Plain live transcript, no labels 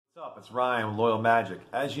up? It's Ryan with LoyleMagic.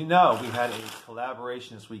 As you know, we had a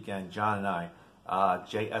collaboration this weekend, John and I,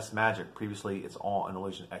 LoyleMagic. Previously, it's all an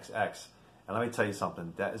Illusion XX. And let me tell you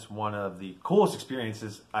something. That is one of the coolest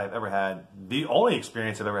experiences I've ever had. The only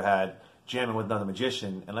experience I've ever had jamming with another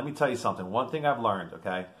magician. And let me tell you something. One thing I've learned,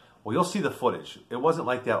 okay? Well, you'll see the footage. It wasn't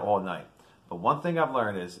like that all night. But one thing I've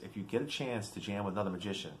learned is if you get a chance to jam with another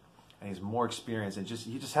magician, and he's more experienced, and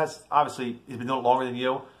he just has, obviously, he's been doing it longer than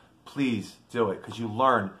you, please do it, because you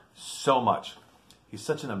learn so much. He's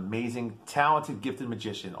such an amazing, talented, gifted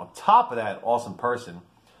magician. On top of that, awesome person.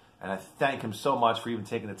 And I thank him so much for even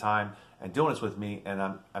taking the time and doing this with me. And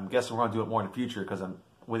I'm guessing we're going to do it more in the future because I'm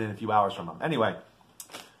within a few hours from him. Anyway,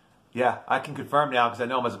 yeah, I can confirm now because I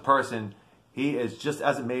know him as a person. He is just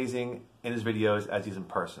as amazing in his videos as he's in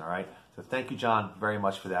person, all right? So thank you, John, very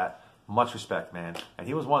much for that. Much respect, man. And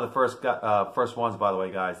he was one of the first ones, by the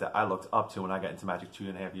way, guys, that I looked up to when I got into magic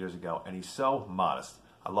 2.5 years ago. And he's so modest.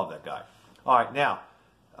 I love that guy. All right, now,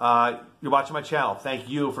 you're watching my channel. Thank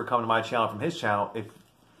you for coming to my channel from his channel.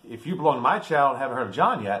 If you belong to my channel and haven't heard of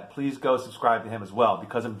John yet, please go subscribe to him as well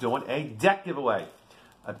because I'm doing a deck giveaway.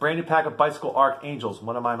 A brand new pack of Bicycle Archangels,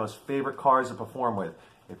 one of my most favorite cards to perform with.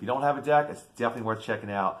 If you don't have a deck, it's definitely worth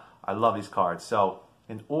checking out. I love these cards. So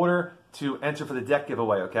in order to enter for the deck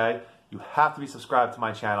giveaway, okay, you have to be subscribed to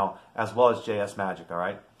my channel as well as LoyleMagic, all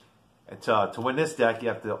right? And to win this deck, you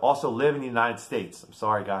have to also live in the United States. I'm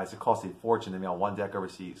sorry, guys. It costs a fortune to mail one deck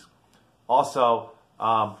overseas. Also,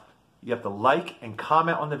 you have to like and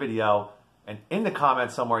comment on the video. And in the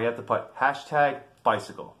comments somewhere, you have to put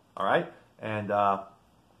 #bicycle, all right? And I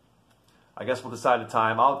guess we'll decide the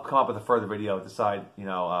time. I'll come up with a further video, decide, you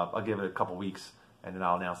know, I'll give it a couple weeks, and then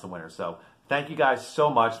I'll announce the winner. So thank you guys so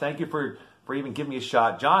much. Thank you for even giving me a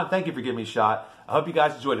shot. John, thank you for giving me a shot. I hope you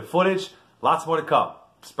guys enjoyed the footage. Lots more to come.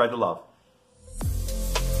 Spread the love.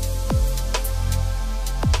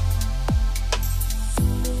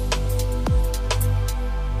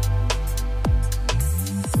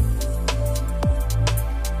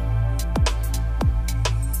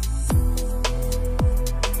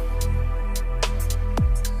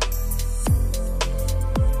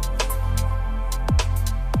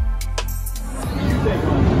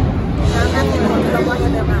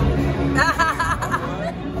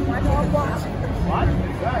 What? I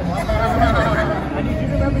need you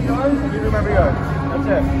to remember yours, and you remember yours. That's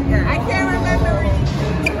it. Yeah. I can't remember.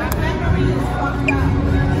 My memory is fucked up.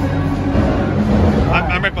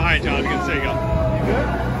 I'm right behind John. You can say go. You good?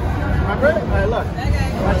 Remember it? Alright, look.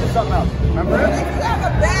 Okay. That's just something else. Remember it? You have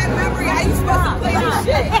a bad memory. How you supposed to play this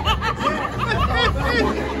shit?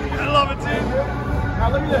 I love it, too.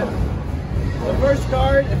 Now look at this. The first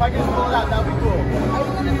card, if I can just pull it out, that would be cool. Are you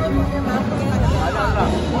going to look at your mouth? No.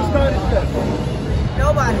 Whose card is this?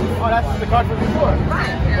 Nobody. Oh, that's the card from before.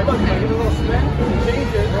 Right. But look, if I give it a little spin, it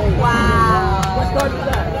changes. Wow. What card is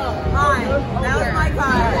that? Mine. That was my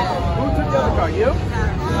card. Who took the other card? You?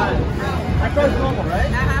 That card's normal, right?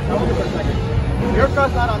 Now hold it for a second. Your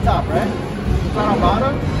card's not on top, right? It's not on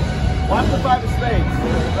bottom. Watch the 5 of spades.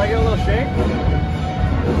 Do I get a little shake?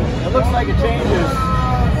 It looks like it changes.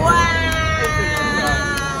 Wow.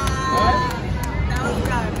 Right? That was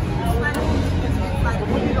good.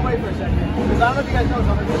 We'll put these away for a second. Because I don't know if you guys know, so I'm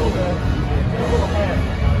going to do a little hair.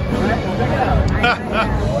 Right? Check it out.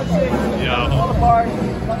 Yeah. All the parts,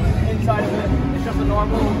 inside of it, it's just a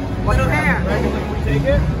normal Little hair. Right? If we take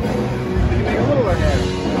it, we can make a littler hair.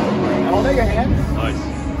 Now hold out your hands. Nice.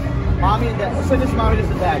 Mommy and Daddy. Let's say this is Mommy, this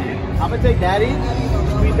is Daddy. I'm going to take Daddy,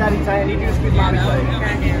 squeeze Daddy tight. I need you to squeeze Mommy tight.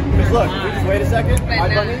 Because look, we just wait a second. My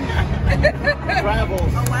bunny travels.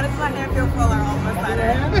 Oh, why does my hair feel fuller all of a Under sudden? the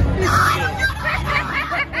hand. No, I don't know.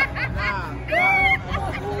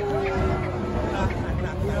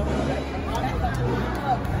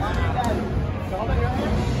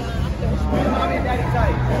 Mommy and Daddy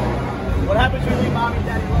tight. What happens when you leave Mommy and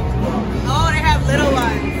Daddy alone? Oh, they have little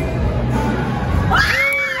ones.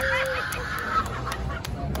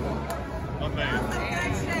 Oh, man.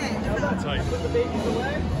 Good shit. Tight. Put the babies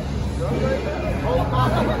away. Hold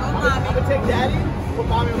Mommy. I'm going to take Daddy, put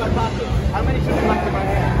Mommy in my pocket. How many should I like in my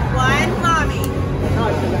hand? One, mommy. No, I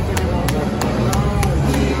should have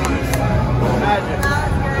Magic.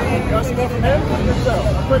 You want to go from here? Just so. A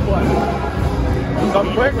quick one.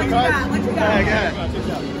 Some quick What you got? What you got? Yeah.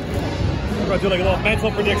 We're going to do like a little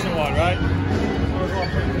mental prediction one, right?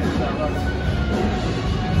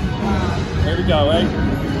 Here we go, eh?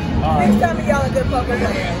 Next time y'all are good poker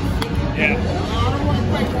players. Yeah.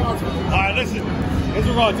 All right, listen. Here's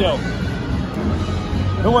what we're going to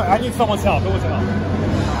do. I need someone's help. Who wants help?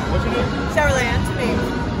 What's your name? Cheryl Ann, to me.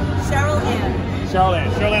 Cheryl Ann. Charlotte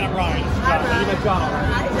and Ryan. This is John. You met John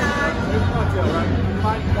already. Hi, John.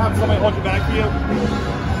 Mind have somebody hold your bag for you?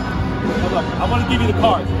 Now look, I want to give you the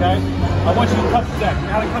cards, okay? I want you to cut the deck.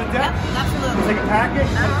 You know how to cut a deck? Yep, absolutely. Take a packet,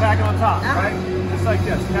 put a packet on top, right? Just like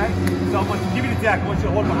this, okay? So I want you to give you the deck. I want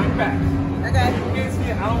you to hold it behind your back. Okay. You can't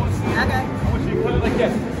see it. I don't want to see it. Okay. I want you to put it like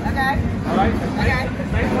this. Okay. All right? Okay.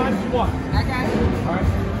 As many times as you want. Okay. All right?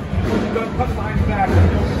 You're going to cut it behind your back.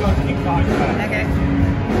 You're going to keep it behind your back. Okay.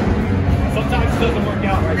 Sometimes it doesn't work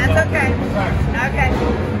out right. That's okay. Right. Okay.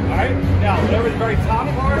 All right? Now, whatever the very top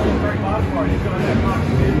part or the very bottom part, you're going to have pocket.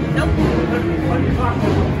 Nope. What are your pocket?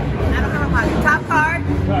 I don't have a pocket. Top card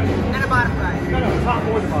Right. and a bottom card. No, top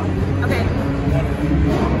or the bottom. Okay.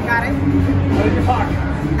 Got it. Put it in your pocket.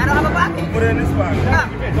 I don't have a pocket. Put it in this pocket. Oh.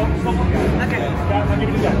 Don't look at it. Okay. I'll give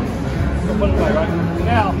you the deck. So put it away, right?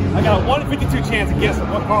 Now, I got a 1 in 52 chance of guessing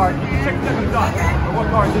what card. You can check the deck on the dot. Okay. Or what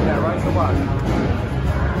card's in there, right? So watch.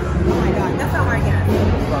 Oh my God, that's not right yet.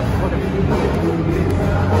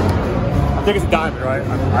 I think it's a diamond, right?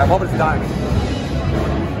 I hope it's a diamond.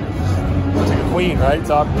 It's like a queen, right?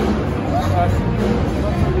 Top.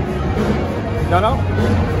 No?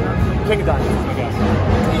 King of diamonds, I guess.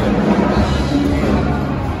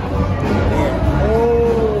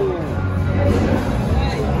 Oh!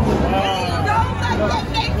 Don't let that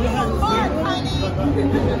make you hard, honey.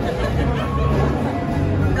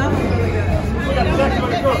 That was really good.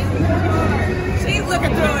 She's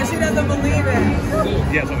looking through it. She doesn't believe it.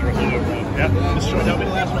 Yeah, something wrong with it. Yeah, destroy. That'll be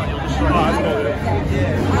the last one. You'll destroy. Oh, that's good.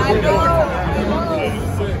 I know.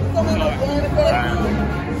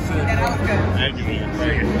 That was good. Thank you, man.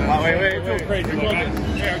 Oh, wait. It feels crazy.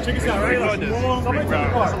 Here, check this out, right? Somebody take the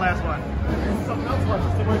card. That's the last one. Something else for us.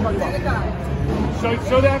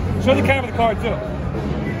 Show the camera the card, too.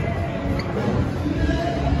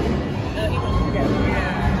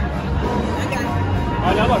 All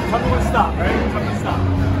right, now look, tell me when to stop, right? Tell me when to stop.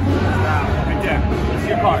 Right there. This is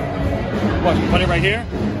your card. Watch, put it right here.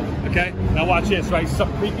 Okay? Now watch this, right?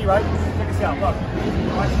 Something creepy, right? Check this out, look.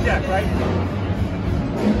 Watch the deck, right?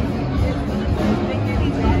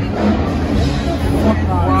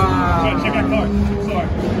 Wow. Check that card. Sorry.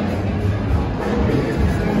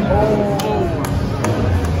 Oh.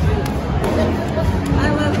 I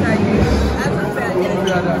love that. That's a fan.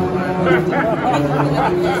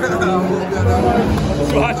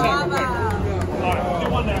 Watch that. All right, do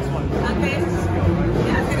one last one. Okay.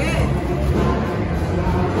 Yes, it is.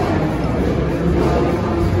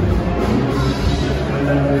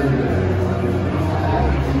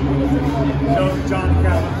 Show John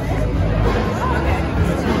Calvin.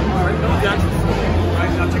 All right, no Jackson. All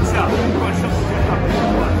right, now check this out. Come on, show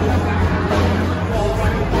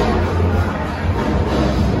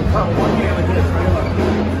one hand like this, right?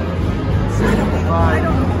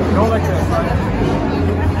 Go like this, right?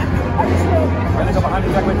 Right, then go behind the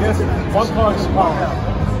deck like this. One card is power.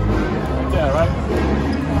 Right there, right?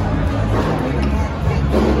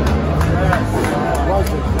 Yes.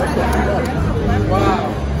 Wow.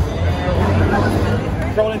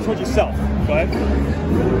 Throw it in towards yourself. Go ahead.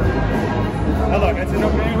 Now look, that's it.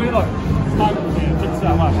 Anyway, look. It's time for the hand. Check this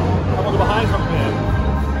out. Watch. I'm going to go behind from the hand.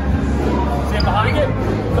 See it behind it?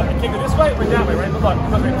 So I can go this way or that way, right? But look,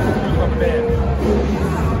 look right through the rubber band.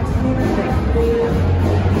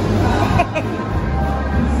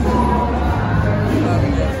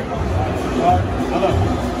 Now look,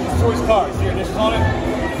 it's choice cards. See your initials on it?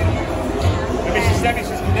 That means she's connected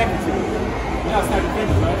to it. Now it's not your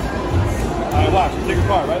fingers, right? Alright, watch. Take a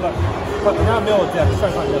card, right? Look. Put the round middle of the deck. Let's try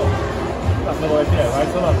to find middle. That's middle right there, right?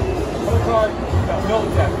 So look. Put the card, middle of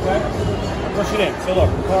the deck, okay? Push it in. So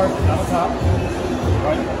look, the card is on the top,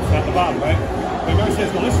 right? It's at the bottom, right? Remember it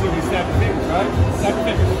says ballistically we snap your fingers, right? Snap your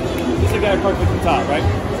fingers. Just like that card puts the top, right?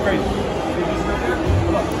 It's crazy. See this right there?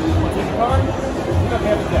 Look, you want to take the card? You got to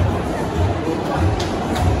have the deck.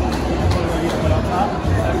 Put it right here, put it on top.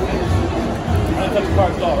 Snap your fingers. I don't touch the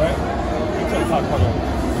cards at all, right? You touch the top card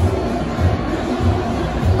over.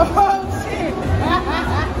 Oh, shit.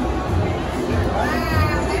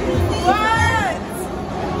 What?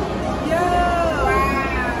 Yo.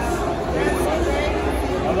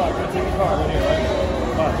 Now look, I'm going to take the card right here, right?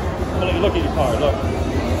 Come on. I'm going to let you look at your card, look.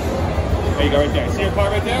 There you go, right there. See your card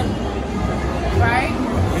right there? Right?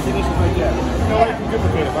 Where's your initials right there? You know what? You can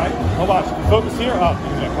duplicate it, right? Well, watch. If you focus here, oh,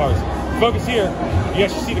 you got cards. Focus here, you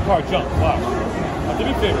actually see the card jump. Watch. Now, do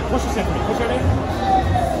me a favor. Push this in for me. Push right in.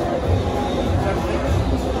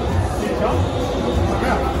 See it jump? Look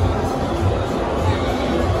out.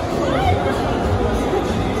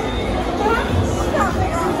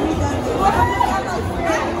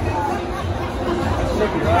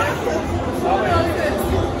 Tricky, right?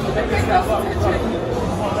 Take this out. Look.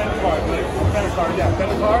 Come on, let the card. Let the card.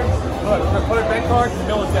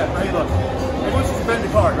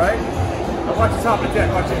 right? Now watch the top of the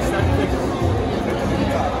deck. Watch this. Snap your fingers.